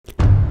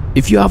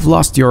If you have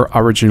lost your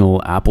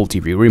original Apple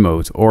TV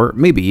remote, or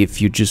maybe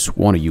if you just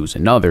want to use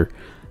another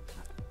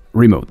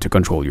remote to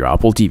control your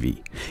Apple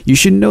TV, you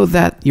should know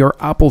that your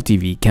Apple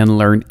TV can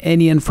learn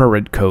any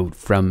infrared code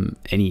from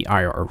any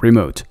IR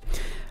remote.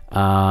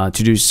 To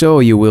do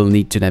so, you will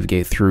need to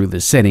navigate through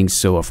the settings,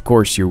 so of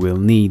course you will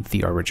need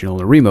the original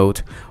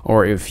remote,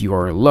 or if you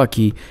are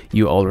lucky,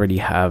 you already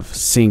have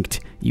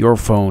synced your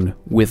phone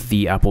with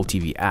the Apple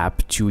TV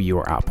app to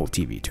your Apple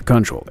TV to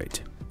control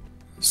it.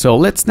 So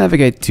let's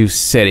navigate to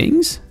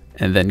settings,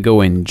 and then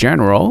go in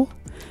general,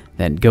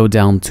 then go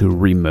down to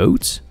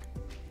remote,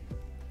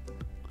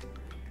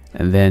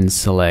 and then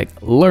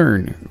select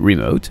learn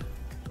remote,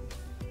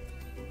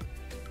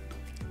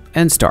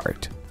 and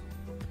start.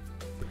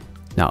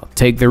 Now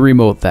take the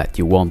remote that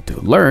you want to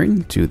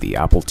learn to the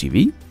Apple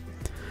TV,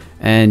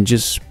 and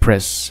just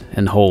press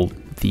and hold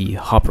the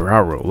upper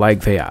arrow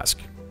like they ask.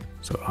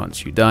 So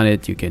once you've done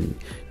it, you can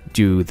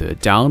do the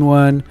down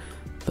one,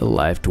 the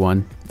left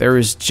one. There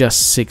is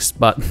just 6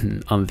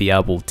 buttons on the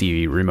Apple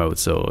TV remote,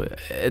 so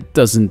it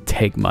doesn't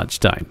take much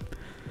time.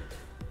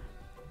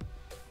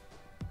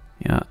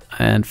 Yeah,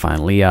 and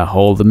finally I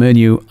hold the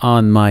menu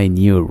on my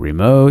new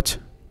remote.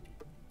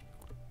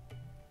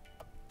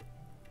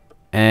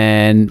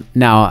 And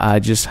now I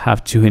just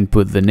have to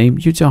input the name.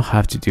 You don't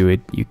have to do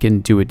it. You can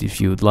do it if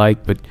you'd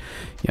like, but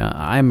yeah,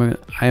 I'm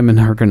an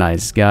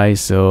organized guy,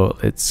 so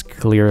let's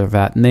clear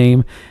that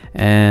name.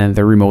 And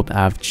the remote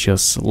I've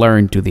just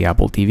learned to the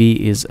Apple TV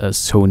is a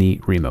Sony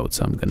remote,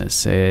 so I'm gonna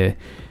say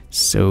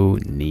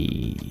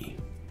Sony.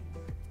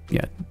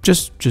 Yeah,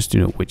 just to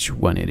know which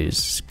one it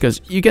is,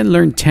 because you can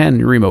learn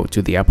 10 remote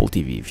to the Apple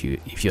TV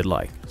if you'd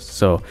like.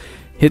 So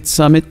hit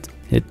submit,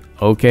 hit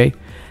OK.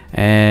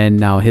 And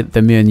now hit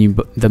the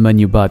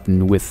menu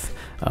button with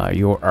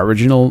your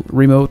original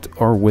remote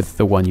or with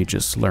the one you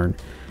just learned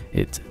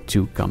it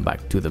to come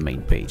back to the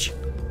main page.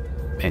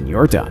 And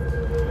you're done.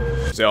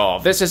 So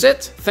this is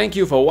it. Thank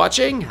you for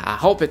watching. I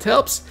hope it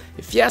helps.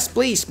 If yes,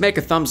 please make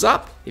a thumbs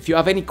up. If you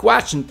have any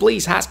question,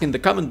 please ask in the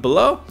comment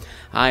below.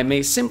 I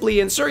may simply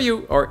answer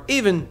you or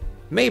even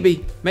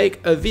maybe make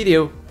a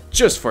video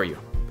just for you.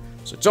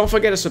 So don't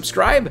forget to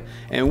subscribe,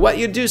 and what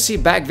you do see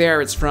back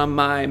there is from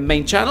my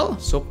main channel,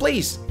 so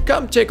please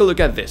come take a look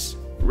at this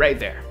right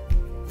there.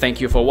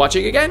 Thank you for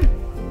watching again.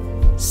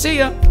 See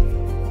ya!